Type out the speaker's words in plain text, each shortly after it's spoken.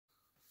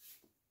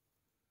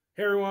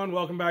Hey everyone,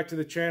 welcome back to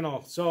the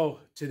channel. So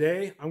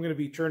today I'm going to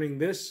be turning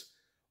this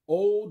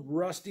old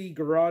rusty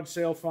garage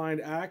sale find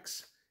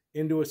axe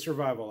into a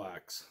survival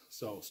axe.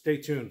 So stay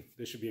tuned,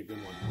 this should be a good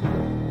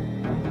one.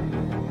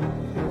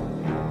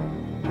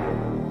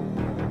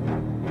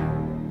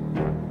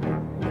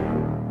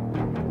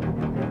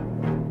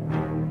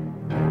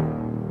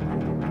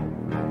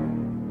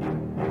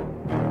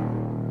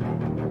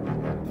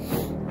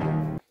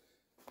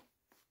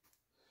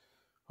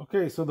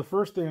 Okay, so the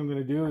first thing I'm going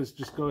to do is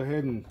just go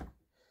ahead and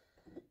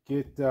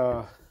get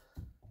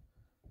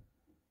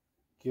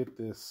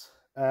this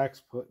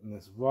axe put in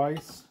this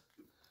vise,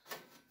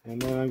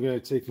 and then I'm going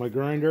to take my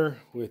grinder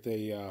with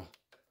a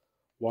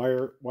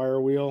wire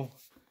wheel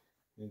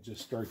and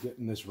just start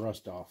getting this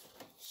rust off.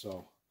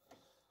 So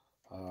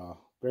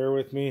bear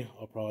with me.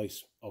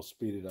 I'll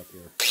speed it up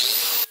here.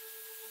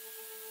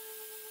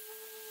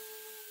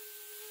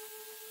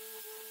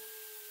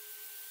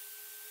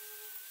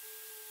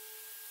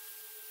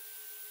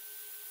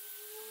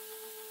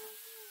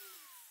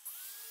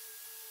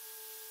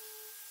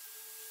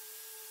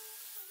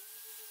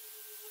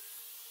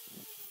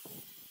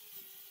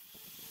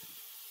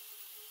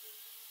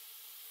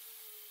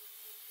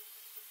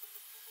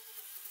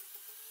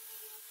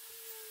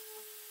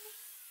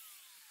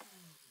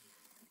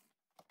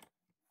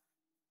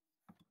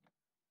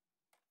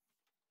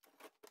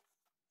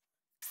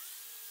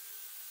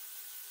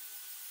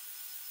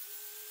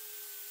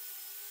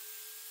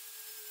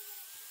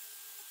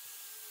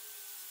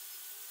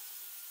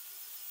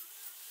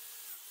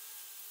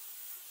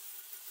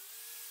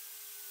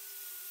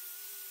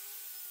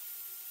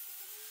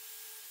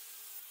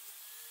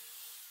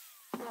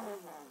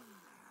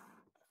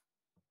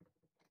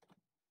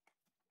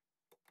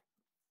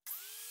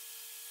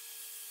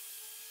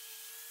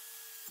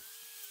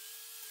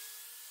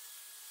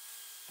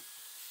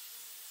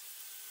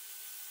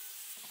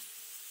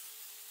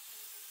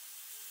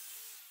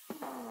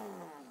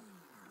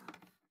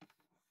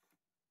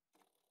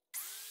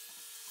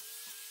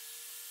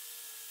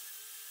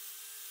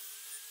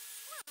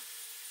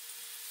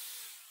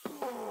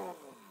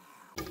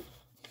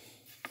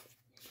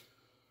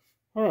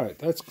 All right,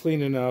 that's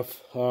clean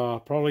enough.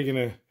 Probably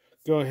gonna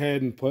go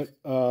ahead and put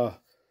kind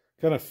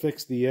of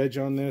fix the edge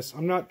on this.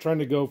 I'm not trying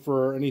to go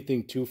for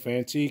anything too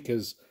fancy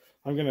because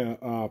I'm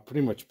gonna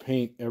pretty much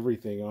paint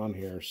everything on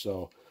here.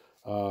 So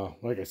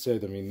like I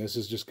said, I mean, this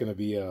is just gonna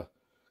be a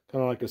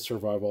kind of like a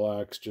survival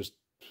axe, just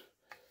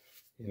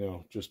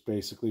just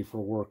basically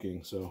for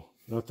working. So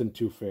nothing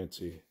too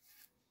fancy.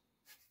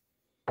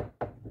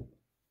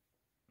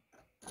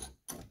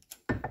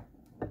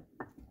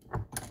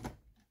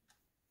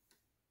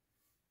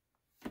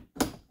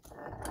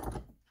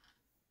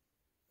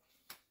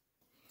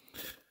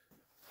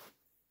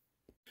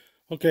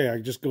 Okay, I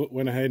just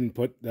went ahead and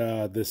put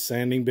this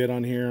sanding bit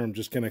on here. I'm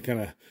just going to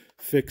kind of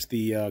fix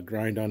the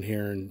grind on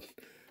here, and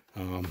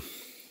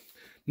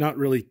not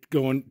really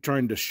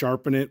trying to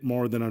sharpen it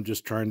more than I'm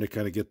just trying to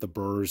kind of get the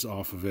burrs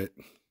off of it.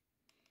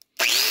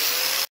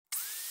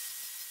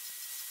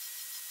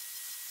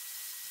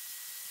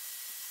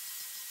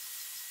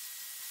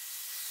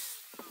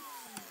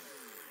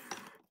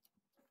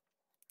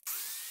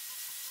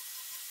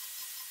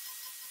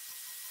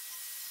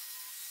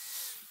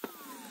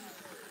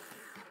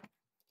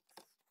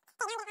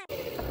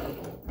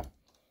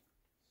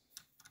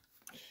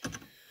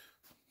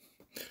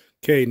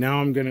 Okay, now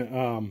I'm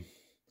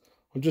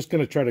just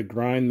gonna try to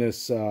grind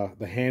this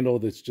the handle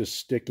that's just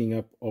sticking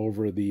up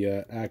over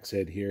the axe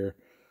head here.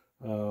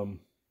 I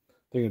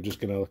think I'm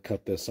just gonna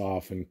cut this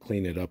off and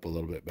clean it up a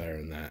little bit better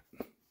than that.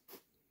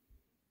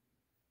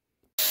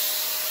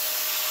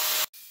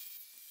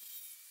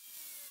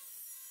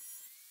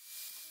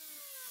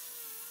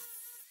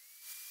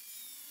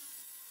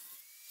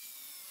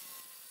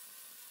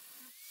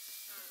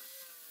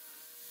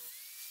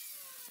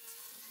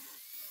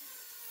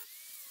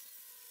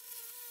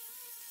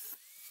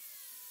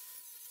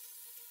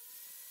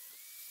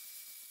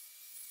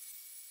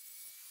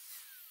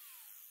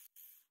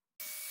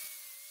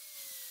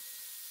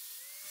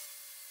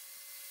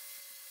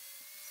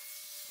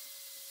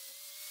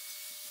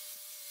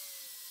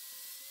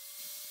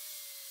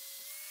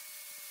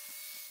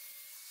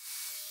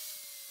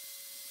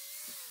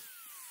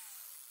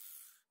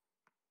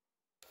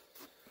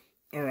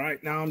 All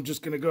right, now I'm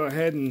just going to go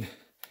ahead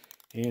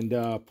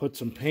and put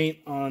some paint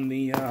on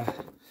the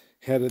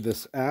head of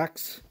this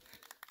axe,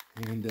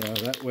 and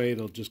that way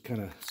it'll just kind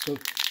of, so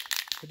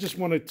I just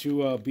want it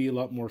to be a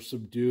lot more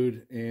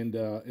subdued, and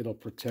it'll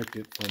protect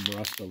it from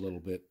rust a little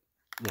bit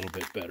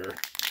better.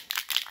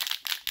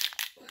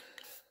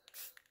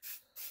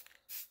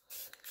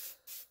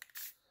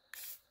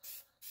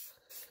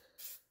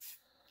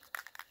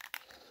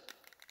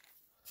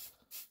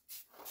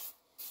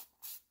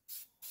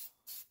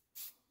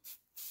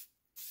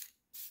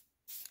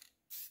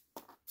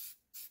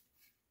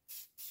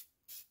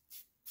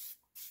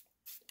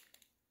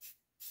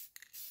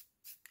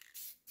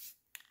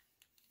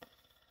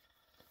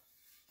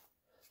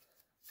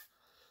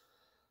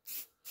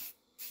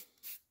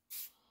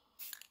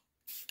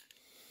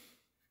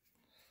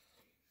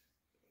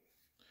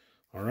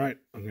 All right,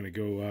 I'm gonna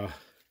go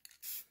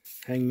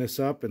hang this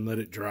up and let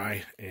it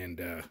dry, and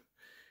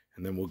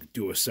then we'll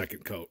do a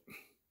second coat.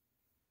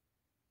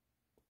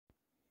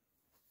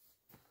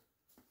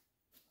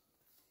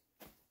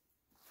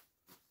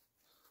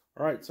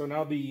 All right, so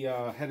now the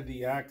head of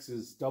the axe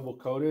is double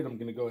coated. I'm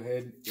gonna go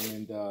ahead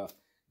and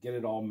get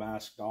it all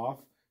masked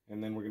off,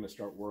 and then we're gonna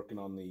start working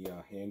on the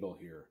handle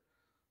here.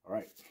 All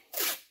right.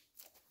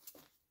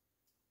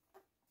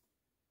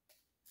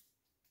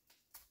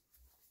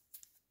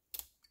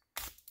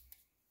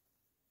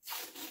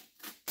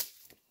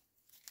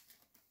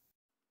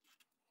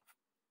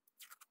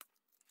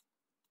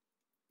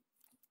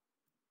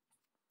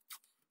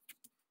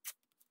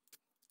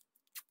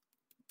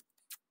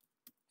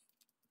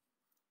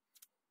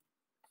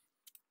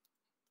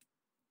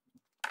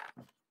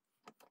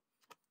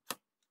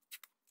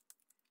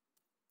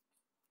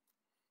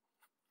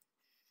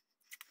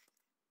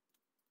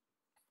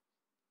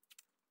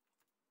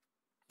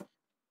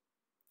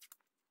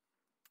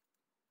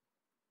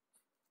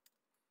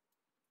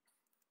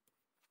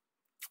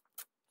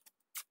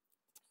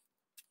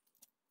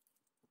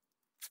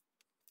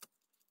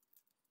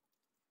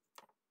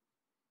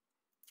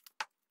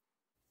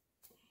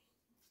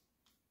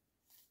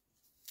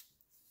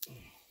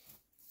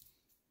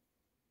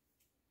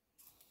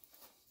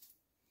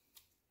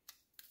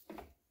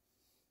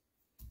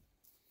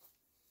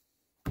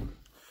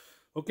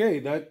 Okay,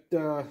 that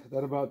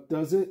about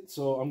does it.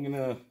 So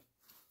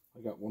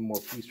I got one more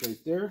piece right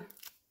there.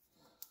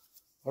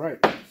 All right,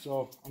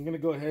 so I'm gonna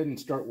go ahead and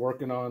start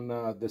working on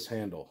this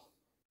handle.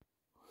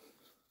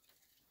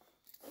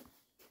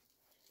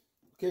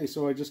 Okay,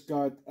 so I just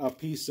got a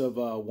piece of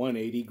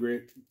 180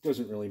 grit.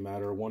 Doesn't really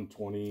matter,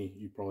 120.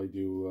 You probably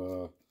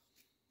do,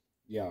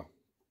 yeah,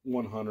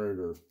 100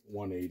 or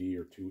 180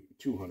 or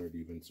 200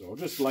 even. So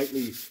just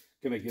lightly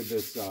gonna give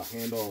this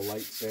handle a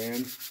light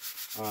sand.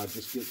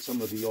 Just get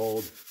some of the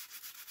old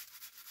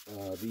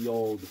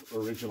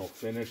original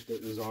finish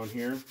that was on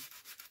here.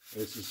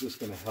 This is just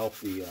going to help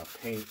the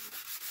paint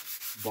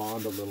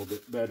bond a little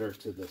bit better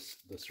to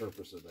the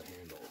surface of the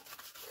handle.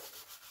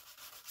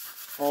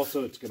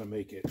 Also, it's going to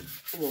make it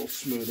a little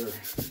smoother.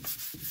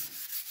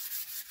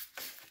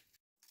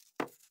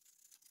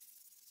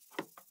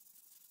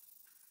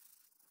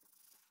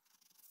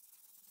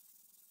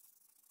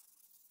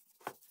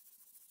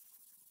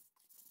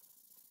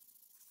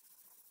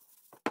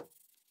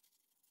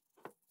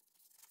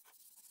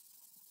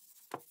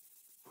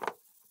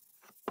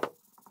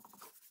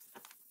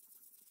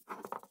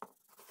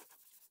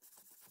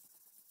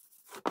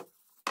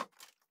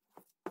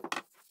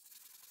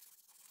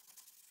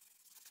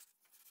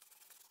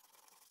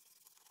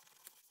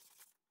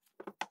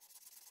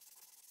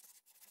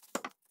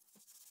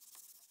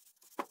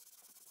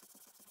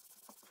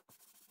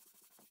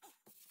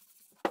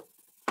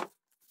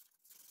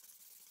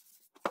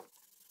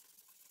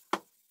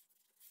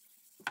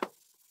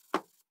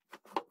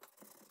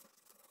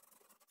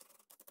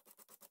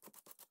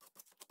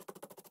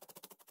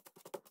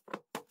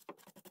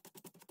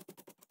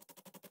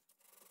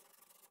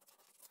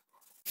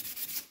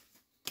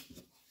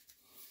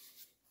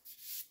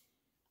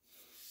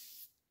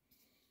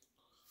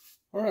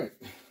 All right,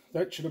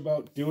 that should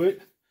about do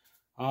it.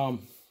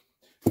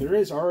 There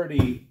is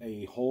already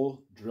a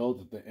hole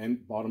drilled at the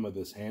bottom of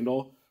this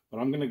handle, but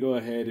I'm going to go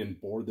ahead and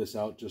bore this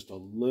out just a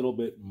little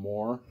bit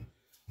more.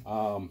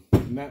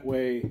 And that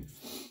way,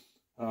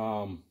 you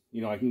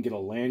know, I can get a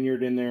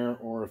lanyard in there,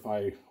 or if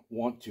I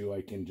want to,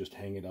 I can just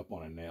hang it up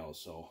on a nail.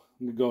 So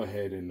I'm going to go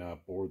ahead and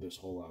bore this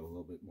hole out a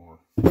little bit more.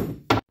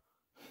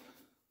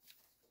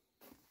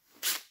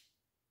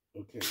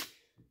 Okay.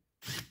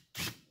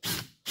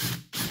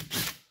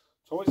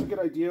 It's always a good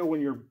idea when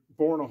you're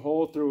boring a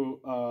hole through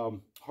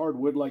hard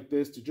wood like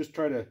this to just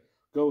try to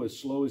go as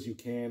slow as you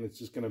can. It's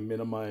just going to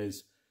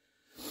minimize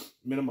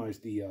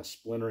the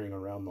splintering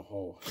around the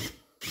hole.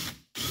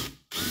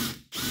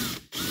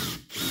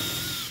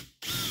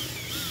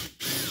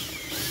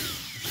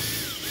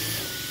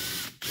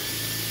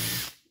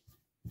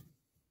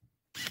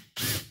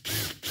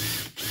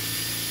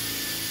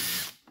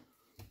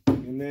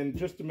 And then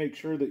just to make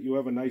sure that you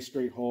have a nice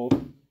straight hole,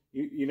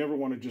 you never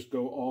want to just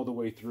go all the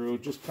way through.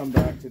 Just come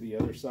back to the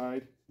other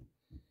side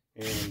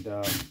and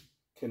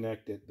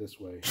connect it this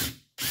way.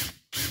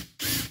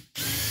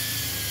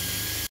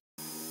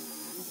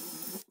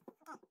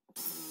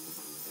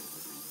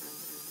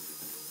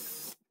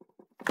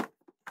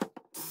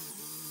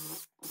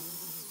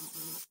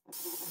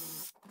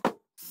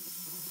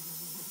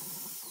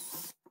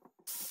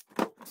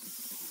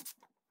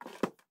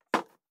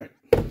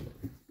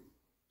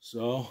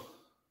 So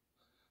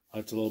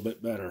that's a little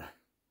bit better.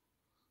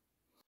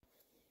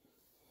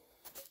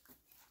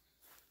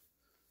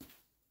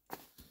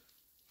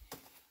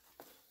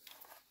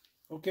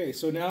 Okay,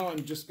 so now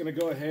I'm just going to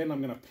go ahead and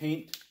I'm going to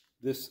paint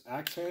this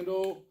axe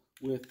handle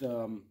with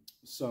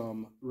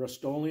some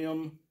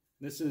Rust-Oleum.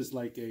 This is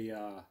like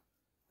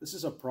this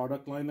is a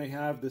product line they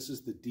have. This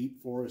is the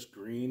Deep Forest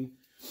Green,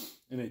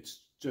 and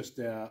it's just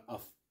a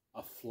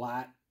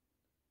flat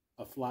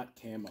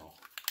camo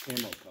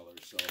color.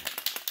 So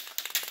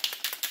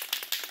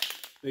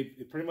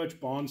it pretty much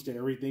bonds to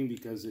everything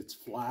because it's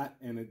flat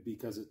and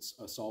because it's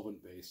a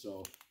solvent base.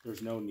 So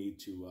there's no need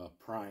to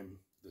prime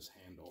this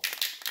handle.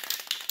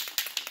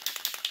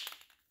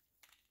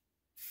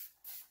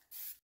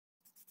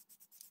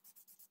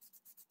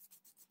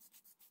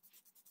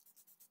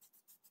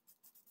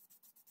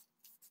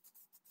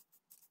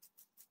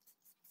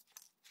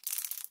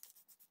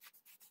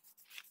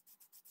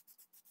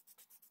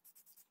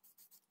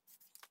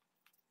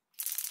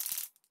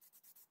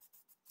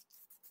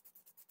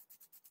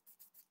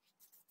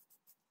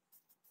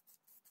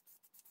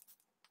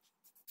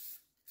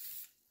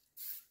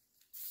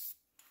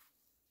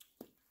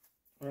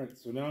 All right,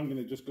 so now I'm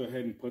going to just go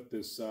ahead and put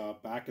this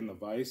back in the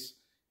vise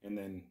and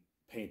then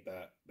paint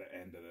the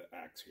end of the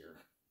axe here.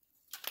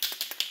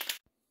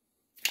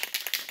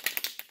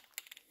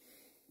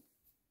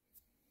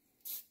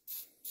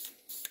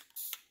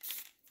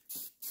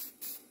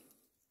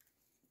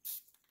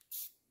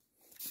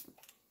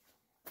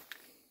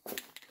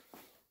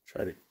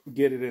 Try to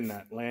get it in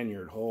that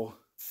lanyard hole.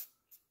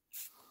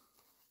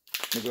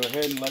 I'm going to go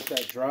ahead and let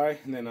that dry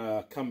and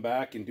then come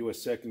back and do a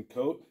second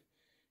coat.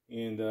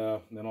 And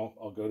then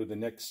I'll go to the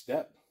next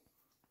step.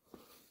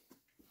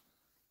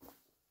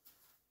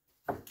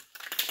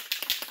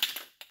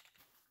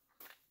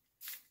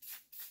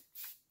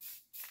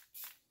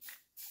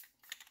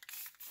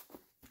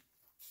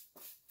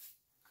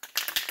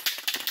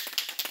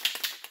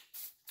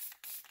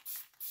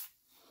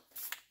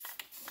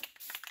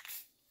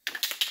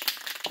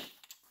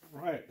 All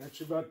right, that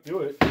should about do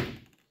it.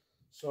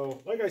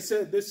 So, like I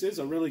said, this is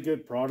a really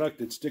good product.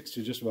 It sticks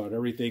to just about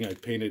everything. I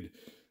painted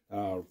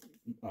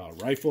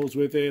rifles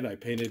with it. I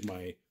painted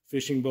my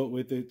fishing boat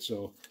with it.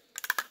 So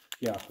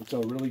yeah, it's a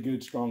really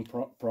good, strong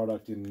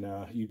product, and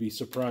you'd be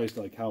surprised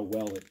like how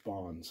well it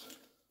bonds.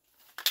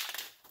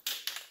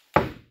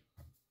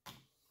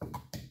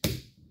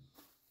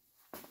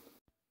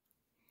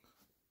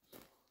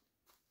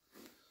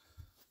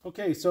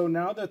 Okay, so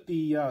now that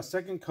the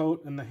second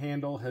coat and the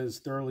handle has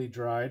thoroughly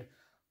dried,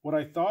 what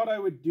I thought I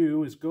would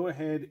do is go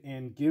ahead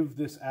and give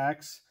this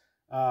axe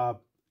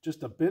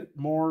just a bit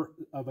more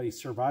of a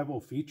survival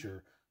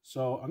feature.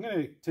 So I'm going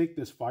to take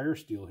this fire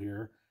steel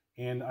here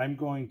and I'm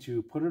going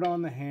to put it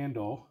on the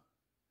handle,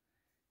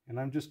 and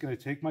I'm just going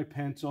to take my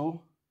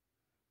pencil,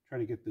 try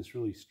to get this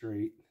really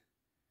straight,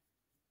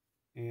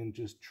 and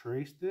just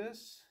trace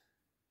this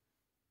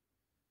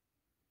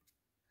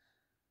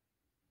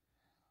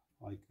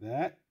like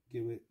that.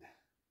 Give it,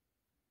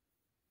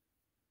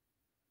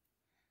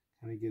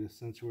 kind of get a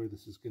sense of where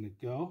this is going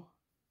to go.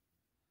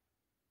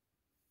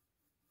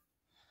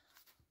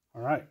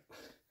 All right,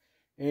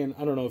 and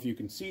I don't know if you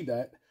can see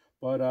that,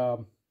 but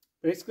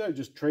basically I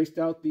just traced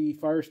out the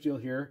fire steel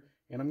here,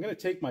 and I'm going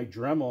to take my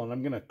Dremel and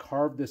I'm going to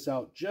carve this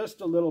out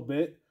just a little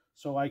bit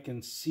so I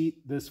can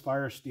seat this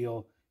fire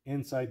steel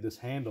inside this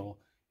handle.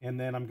 And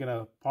then I'm going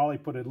to probably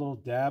put a little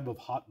dab of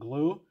hot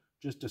glue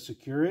just to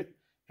secure it.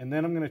 And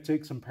then I'm going to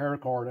take some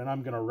paracord and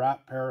I'm going to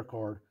wrap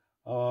paracord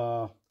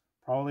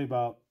probably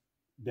about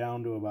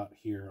down to about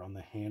here on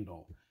the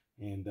handle.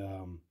 And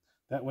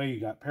that way you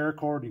got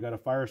paracord, you got a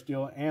fire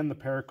steel, and the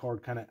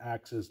paracord kind of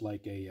acts as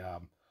like a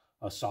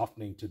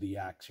softening to the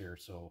axe here.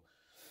 So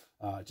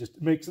it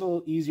just makes it a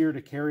little easier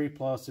to carry.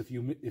 Plus, if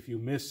you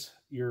miss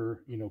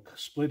your,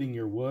 splitting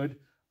your wood,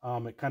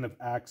 it kind of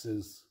acts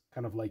as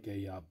kind of like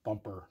a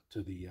bumper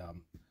to the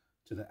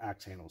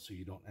axe handle, so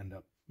you don't end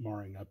up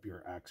marring up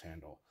your axe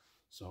handle.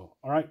 So,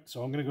 all right,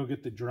 so I'm gonna go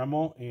get the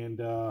Dremel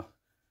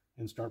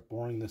and start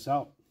boring this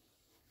out.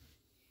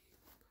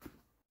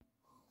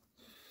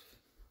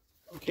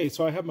 Okay,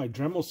 so I have my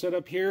Dremel set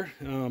up here.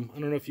 I don't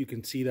know if you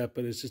can see that,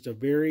 but it's just a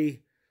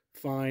very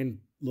fine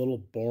little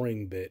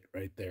boring bit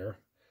right there.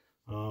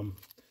 So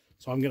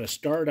I'm going to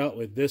start out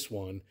with this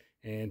one,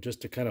 and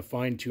just to kind of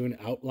fine tune,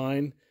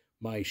 outline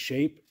my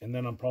shape, and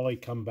then I'll probably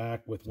come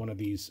back with one of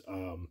these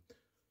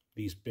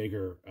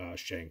bigger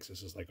shanks.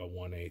 This is like a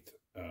 1/8,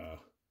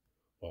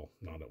 well,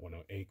 not a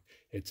 1/8.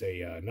 It's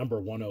a number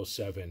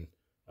 107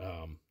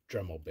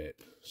 Dremel bit.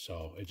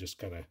 So it just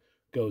kind of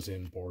goes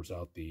in, bores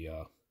out the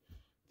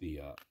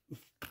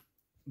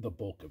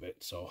bulk of it.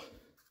 So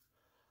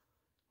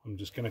I'm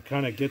just going to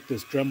kind of get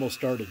this Dremel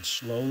started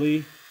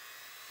slowly.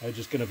 I'm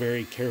just going to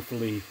very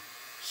carefully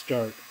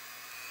start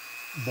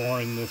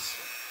boring this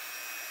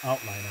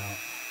outline out.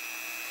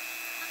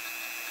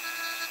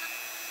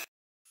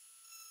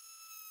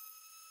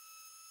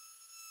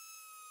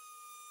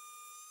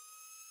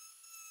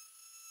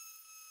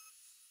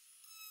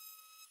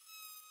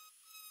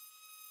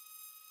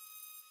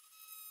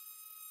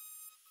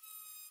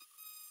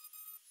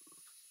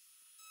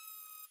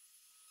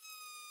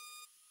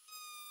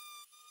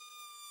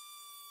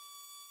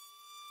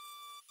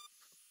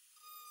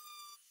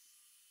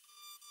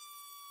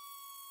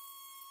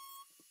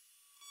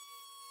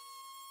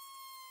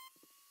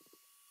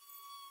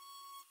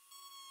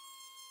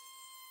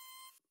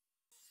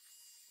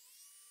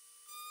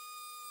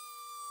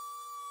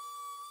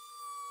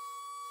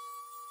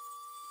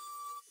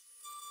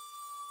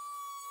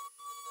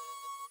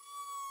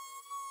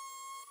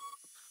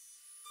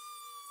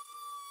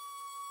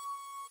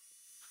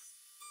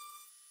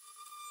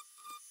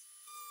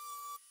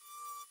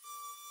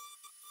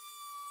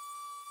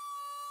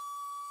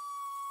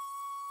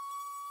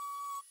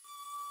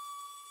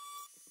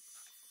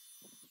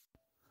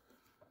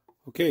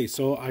 Okay,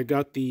 so I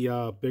got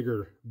the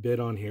bigger bit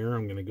on here.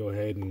 I'm going to go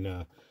ahead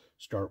and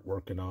start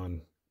working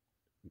on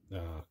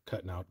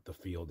cutting out the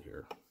field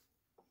here.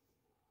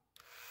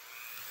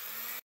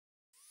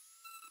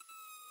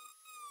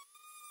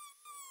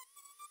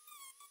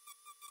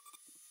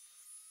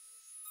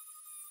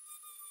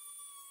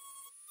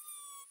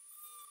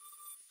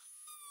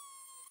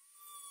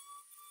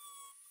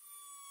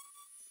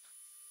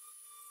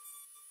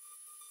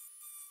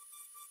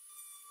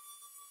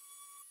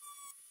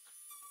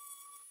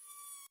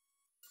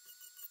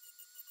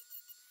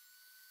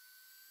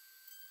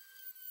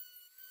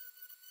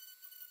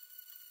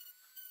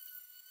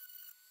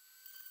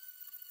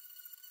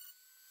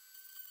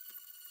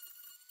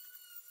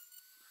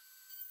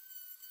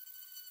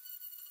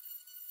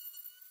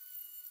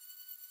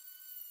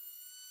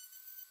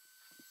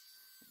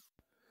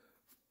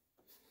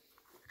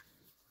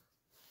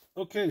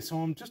 Okay, so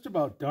I'm just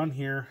about done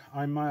here.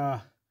 I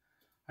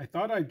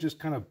thought I'd just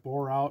kind of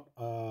bore out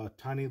a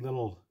tiny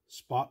little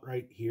spot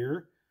right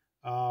here.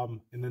 And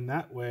then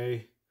that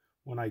way,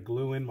 when I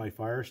glue in my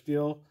fire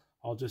steel,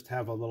 I'll just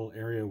have a little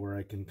area where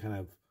I can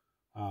kind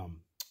of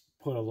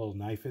put a little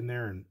knife in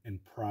there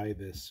and pry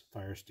this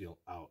fire steel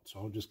out.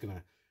 So I'm just going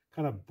to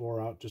kind of bore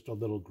out just a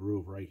little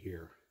groove right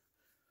here.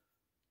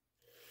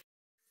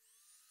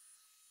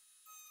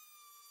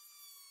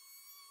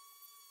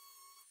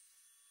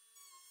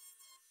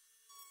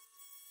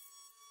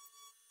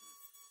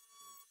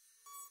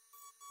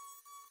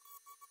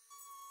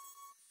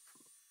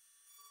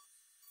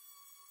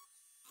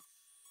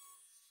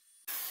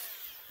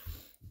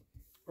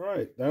 All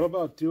right, that'll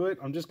about do it.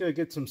 I'm just going to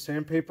get some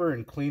sandpaper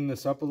and clean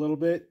this up a little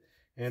bit,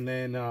 and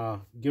then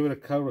give it a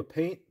coat of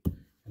paint,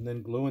 and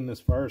then glue in this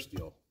fire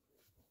steel.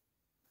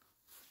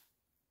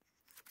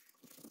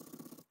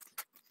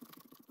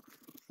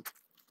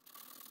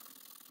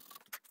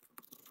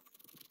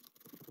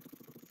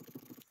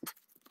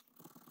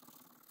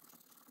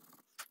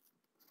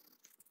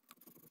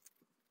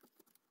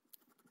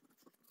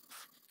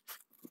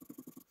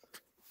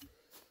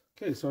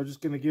 Okay, so I'm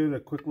just going to give it a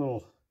quick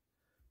little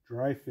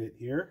dry fit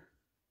here.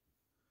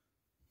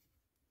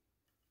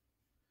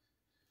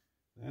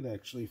 That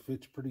actually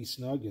fits pretty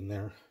snug in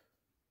there.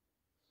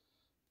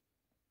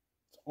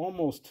 It's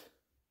almost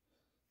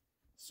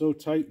so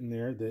tight in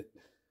there that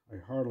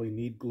I hardly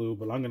need glue,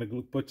 but I'm going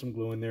to put some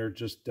glue in there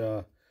just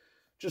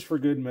for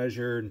good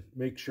measure and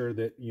make sure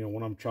that, you know,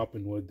 when I'm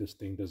chopping wood, this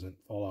thing doesn't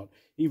fall out.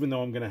 Even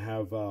though I'm going to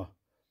have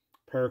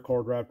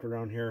paracord wrapped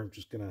around here, I'm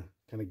just going to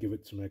kind of give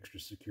it some extra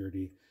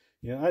security.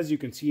 You know, as you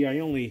can see, I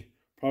only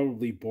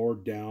probably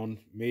bored down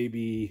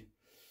maybe,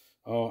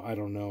 oh, I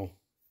don't know,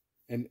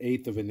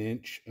 1/8 of an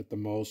inch at the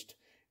most.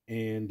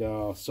 And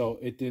so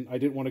I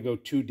didn't want to go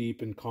too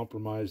deep and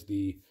compromise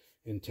the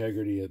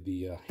integrity of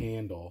the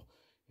handle.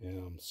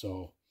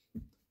 So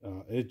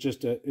it's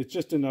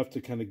just enough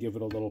to kind of give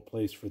it a little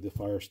place for the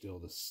fire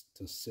steel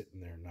to sit in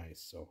there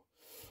nice. So,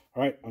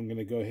 all right, I'm going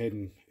to go ahead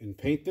and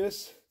paint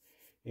this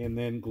and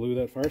then glue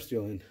that fire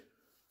steel in.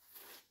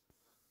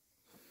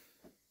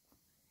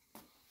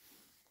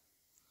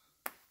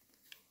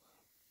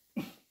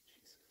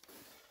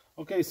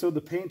 Okay, so the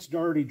paint's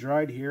already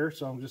dried here,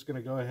 so I'm just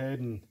going to go ahead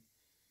and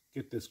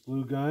get this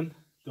glue gun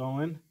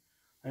going.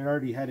 I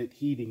already had it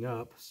heating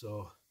up,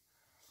 so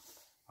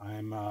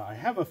I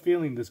have a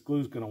feeling this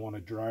glue is going to want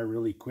to dry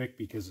really quick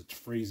because it's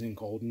freezing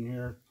cold in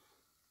here,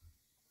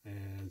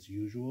 as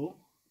usual.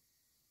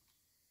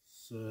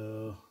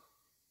 So,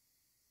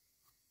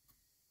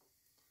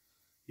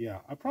 yeah,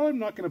 I'm probably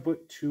not going to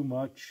put too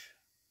much.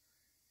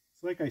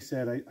 It's like I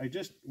said, I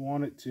just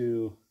want it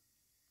to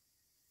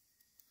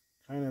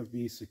kind of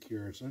be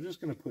secure. So I'm just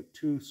going to put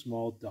 2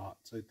 small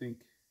dots. I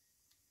think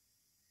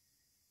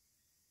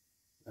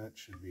that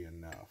should be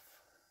enough.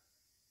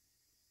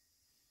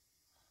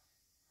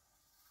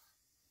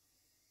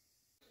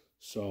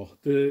 So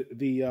the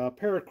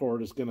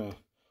paracord is going to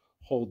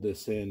hold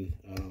this in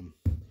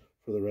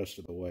for the rest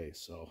of the way.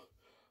 So,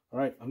 all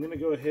right, I'm going to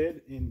go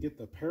ahead and get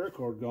the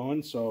paracord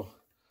going. So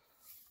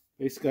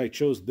basically I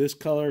chose this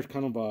color. It's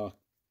kind of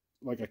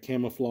like a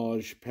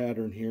camouflage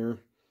pattern here.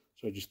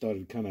 So I just thought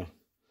it'd kind of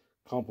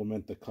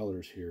complement the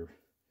colors here.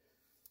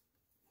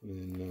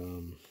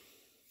 And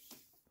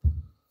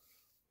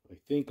I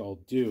think I'll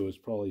do is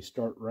probably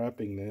start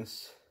wrapping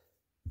this.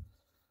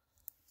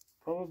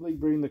 Probably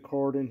bring the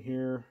cord in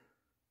here.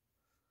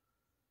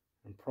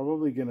 I'm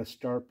probably going to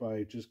start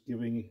by just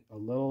giving a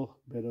little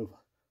bit of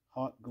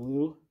hot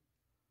glue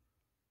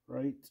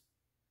right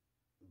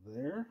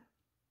there.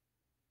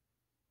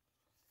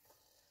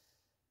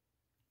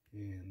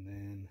 And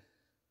then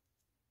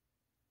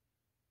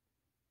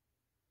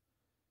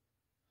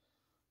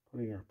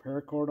putting our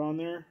paracord on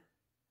there.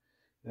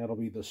 That'll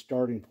be the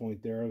starting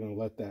point there. I'm going to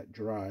let that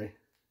dry.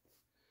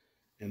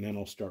 And then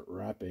I'll start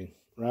wrapping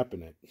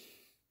it.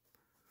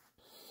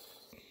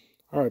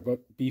 All right, but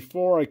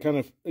before I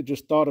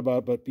just thought about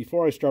it, but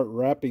before I start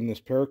wrapping this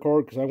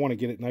paracord, because I want to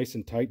get it nice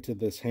and tight to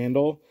this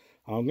handle,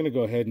 I'm going to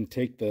go ahead and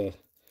take the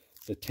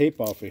tape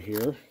off of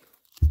here.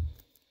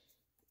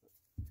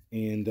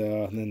 And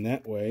then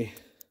that way,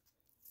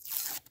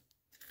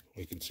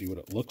 we can see what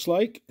it looks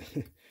like.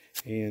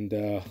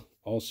 And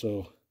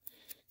also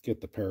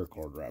get the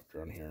paracord wrapped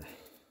around here.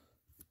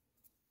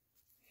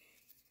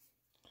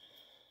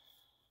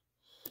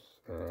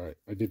 All right,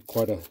 I did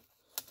quite a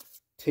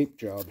tape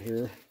job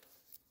here.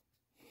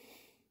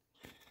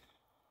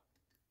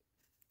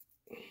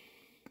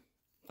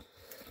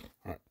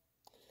 All right.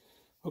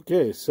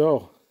 Okay,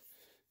 so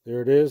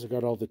there it is. I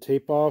got all the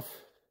tape off.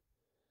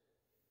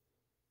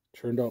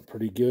 Turned out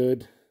pretty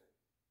good.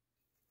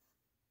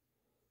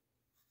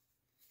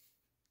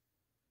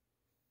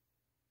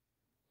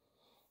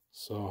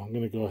 So I'm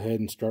going to go ahead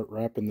and start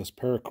wrapping this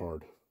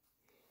paracord.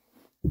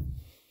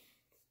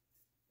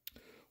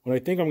 What I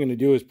think I'm going to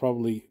do is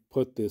probably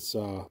put this,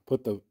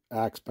 put the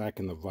axe back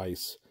in the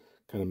vise,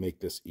 kind of make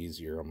this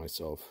easier on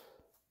myself.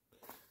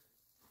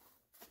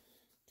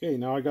 Okay,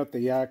 now I got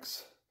the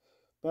axe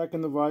back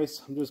in the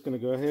vise. I'm just going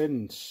to go ahead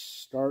and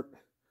start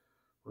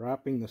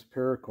wrapping this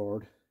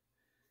paracord,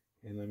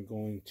 and I'm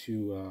going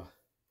to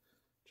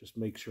just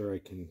make sure I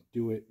can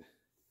do it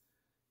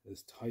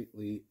as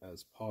tightly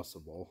as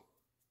possible.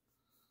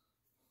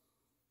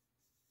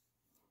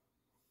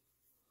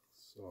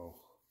 So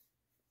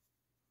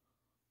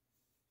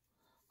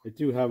I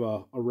do have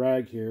a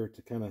rag here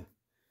to kind of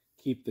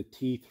keep the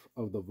teeth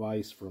of the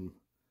vise from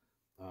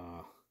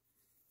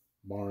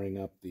marring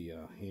up the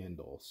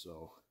handle.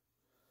 So,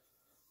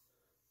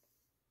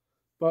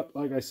 but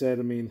like I said,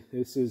 I mean,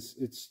 it's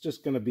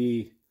just going to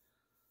be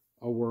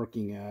a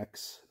working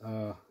axe.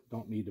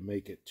 Don't need to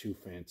make it too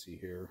fancy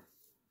here.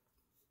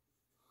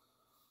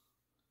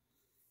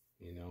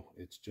 You know,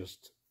 it's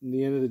just, in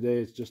the end of the day,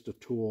 it's just a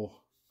tool.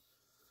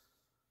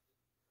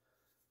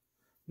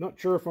 Not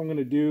sure if I'm going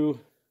to do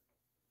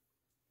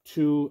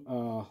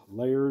 2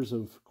 layers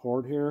of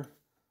cord here.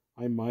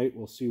 I might.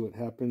 We'll see what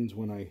happens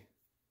when I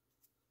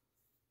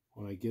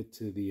get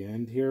to the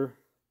end here.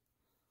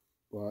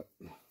 But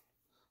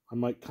I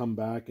might come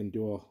back and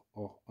do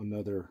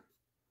another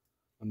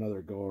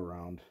go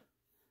around.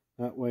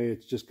 That way,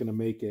 it's just going to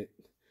make it,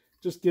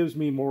 just gives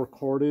me more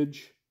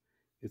cordage.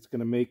 It's going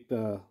to make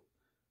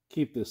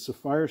keep the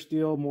sapphire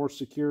steel more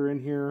secure in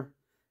here,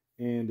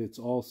 and it's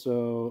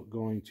also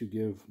going to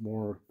give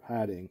more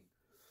padding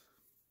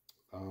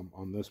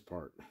on this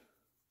part.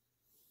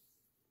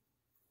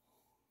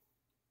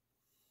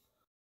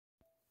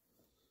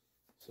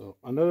 So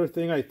another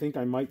thing I think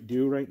I might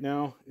do right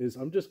now is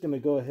I'm just going to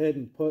go ahead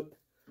and put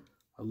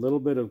a little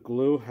bit of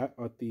glue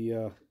at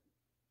the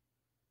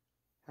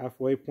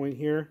halfway point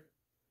here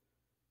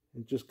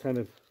and just kind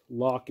of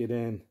lock it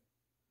in.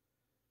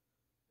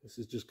 This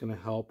is just going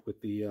to help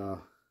with the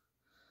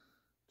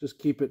just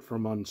keep it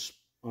from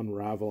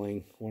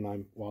unraveling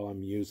while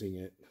I'm using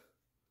it.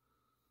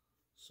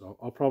 So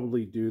I'll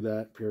probably do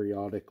that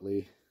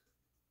periodically.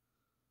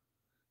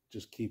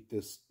 Just keep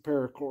this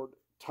paracord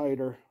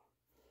tighter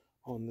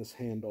on this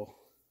handle.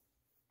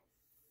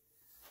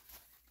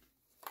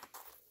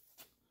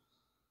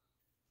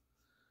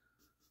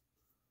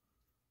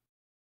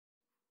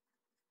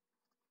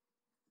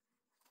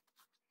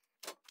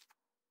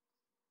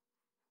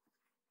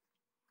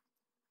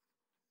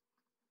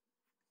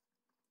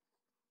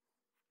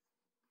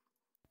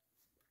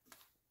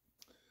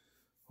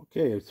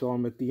 Okay, so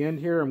I'm at the end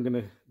here. I'm going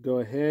to go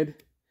ahead,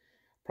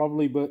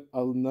 probably put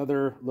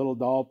another little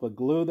dollop of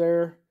glue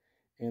there,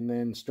 and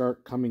then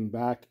start coming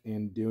back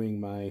and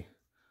doing my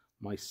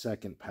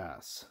second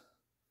pass.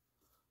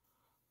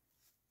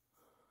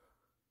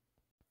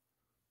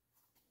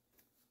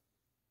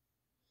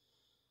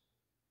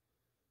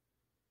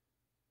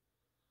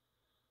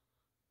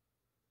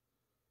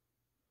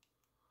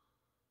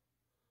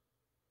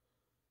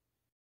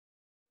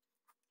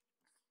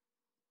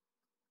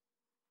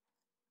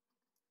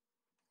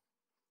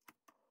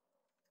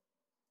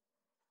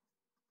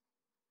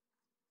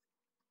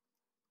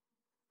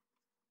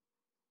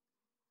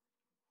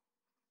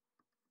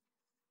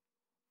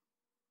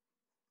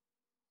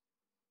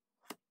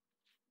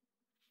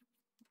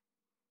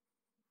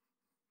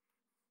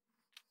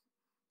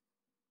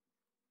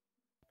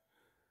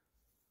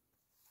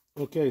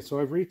 Okay, so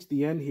I've reached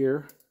the end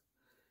here,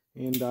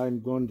 and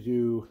I'm going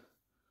to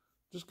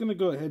just going to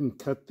go ahead and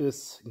cut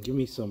this and give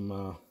me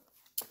some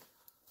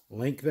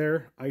length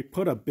there. I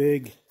put a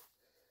big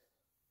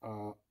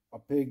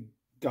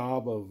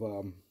gob of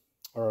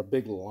or a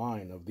big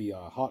line of the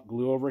hot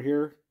glue over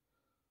here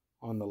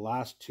on the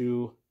last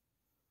 2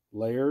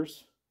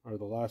 layers, or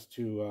the last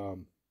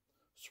 2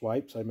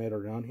 swipes I made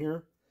around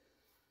here.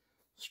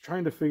 Just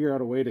trying to figure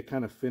out a way to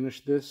kind of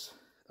finish this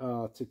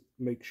to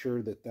make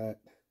sure that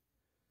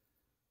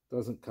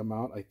doesn't come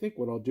out. I think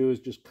what I'll do is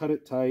just cut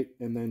it tight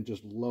and then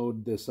just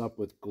load this up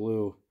with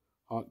glue,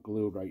 hot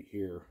glue right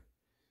here.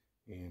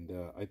 And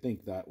I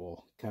think that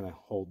will kind of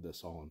hold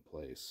this all in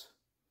place.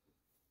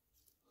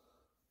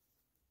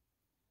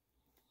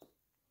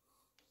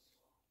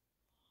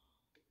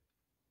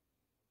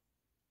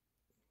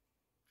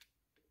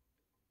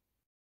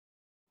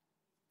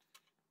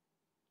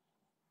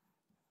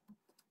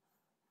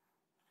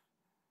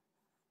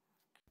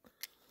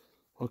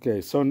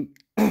 Okay, so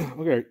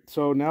okay,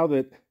 so now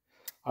that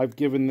I've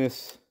given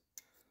this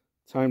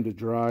time to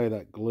dry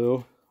that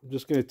glue. I'm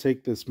just going to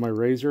take my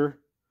razor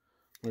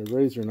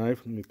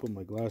knife. Let me put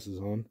my glasses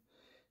on.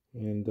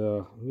 And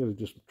I'm going to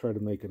just try to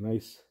make a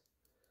nice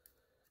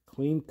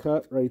clean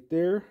cut right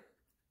there.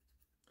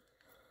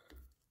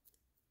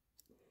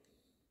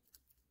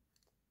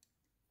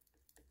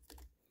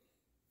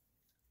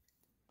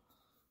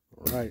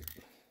 All right.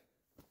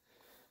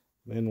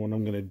 Then what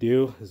I'm going to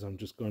do is I'm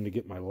just going to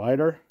get my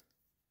lighter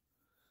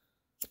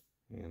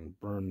and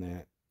burn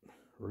that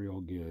real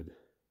good.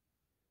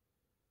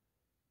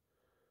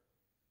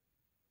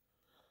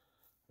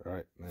 All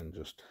right, and then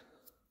just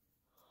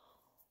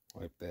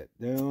wipe that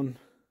down.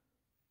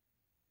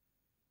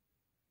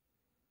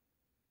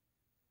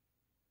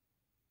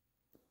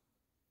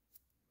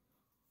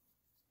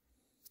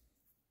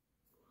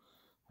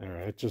 All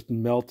right, just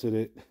melted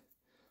it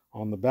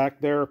on the back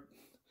there.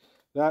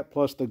 That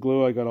plus the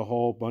glue, I got a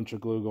whole bunch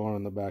of glue going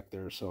on the back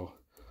there, so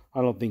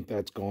I don't think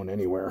that's going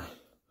anywhere.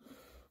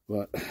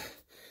 But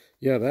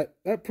yeah,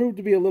 that proved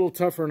to be a little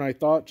tougher than I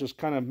thought, just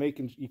kind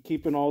of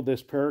keeping all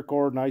this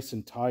paracord nice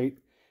and tight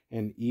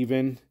and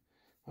even.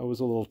 That was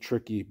a little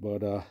tricky,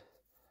 but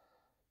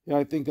yeah,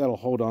 I think that'll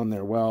hold on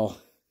there well.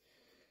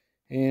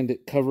 And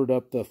it covered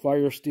up the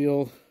fire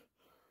steel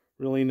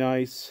really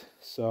nice.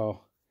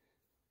 So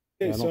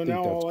okay, so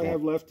now all I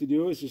have left to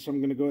do is just I'm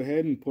going to go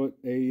ahead and put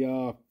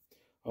a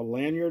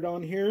lanyard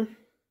on here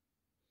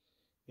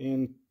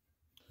and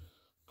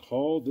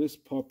call this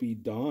puppy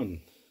done.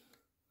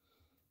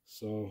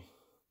 So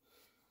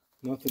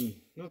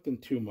nothing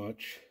too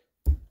much.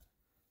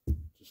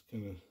 Just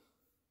kind of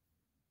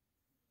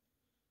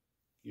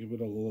give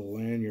it a little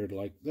lanyard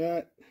like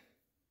that.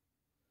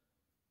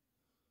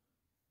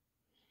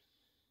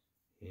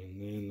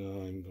 And then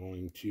I'm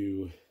going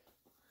to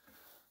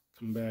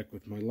come back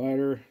with my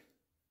lighter,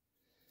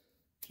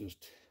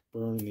 just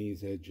burn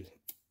these edges,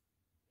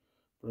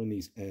 burn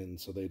these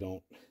ends so they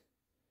don't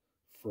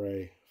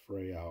fray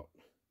out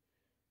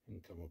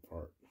and come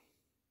apart.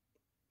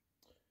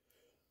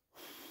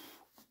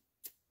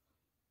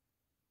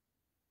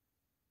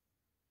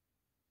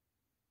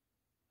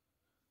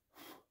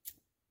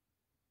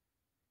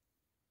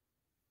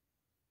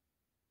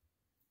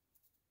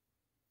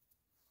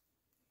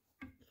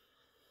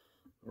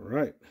 All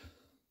right,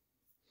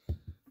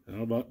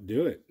 how about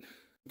do it?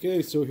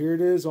 Okay, so here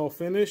it is, all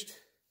finished.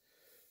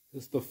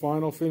 This is the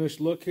final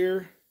finished look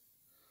here.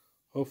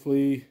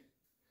 Hopefully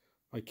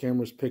my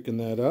camera's picking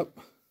that up.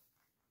 I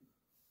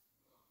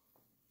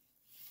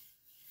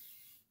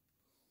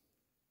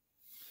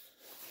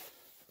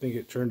think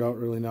it turned out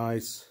really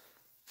nice.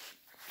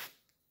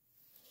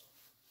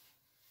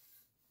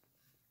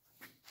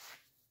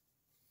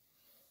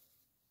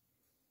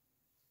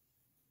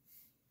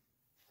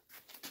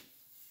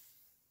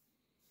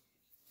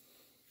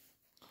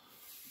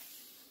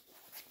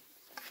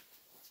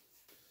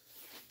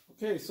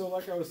 Okay, so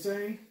like I was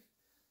saying,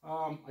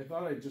 I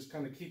thought I'd just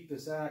kind of keep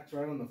this axe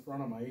right on the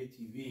front of my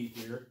ATV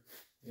here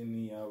in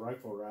the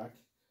rifle rack.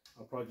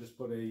 I'll probably just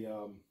put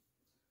a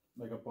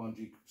like a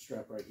bungee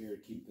strap right here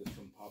to keep this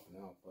from popping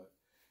out. But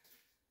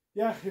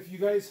yeah, if you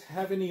guys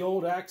have any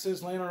old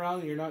axes laying around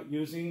that you're not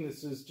using,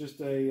 this is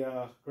just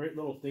a great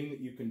little thing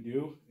that you can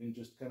do and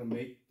just kind of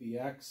make the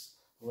axe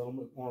a little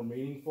bit more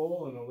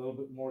meaningful and a little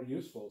bit more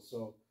useful.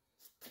 So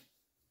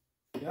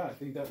yeah, I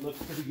think that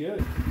looks pretty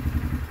good.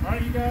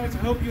 Alright, you guys, I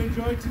hope you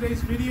enjoyed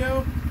today's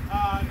video.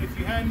 If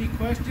you had any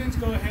questions,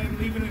 go ahead and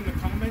leave it in the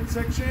comment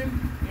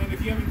section. And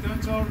if you haven't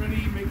done so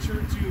already, make sure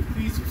to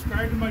please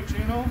subscribe to my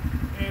channel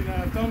and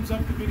thumbs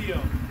up the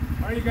video.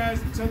 Alright, you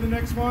guys, until the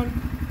next one,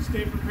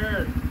 stay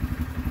prepared.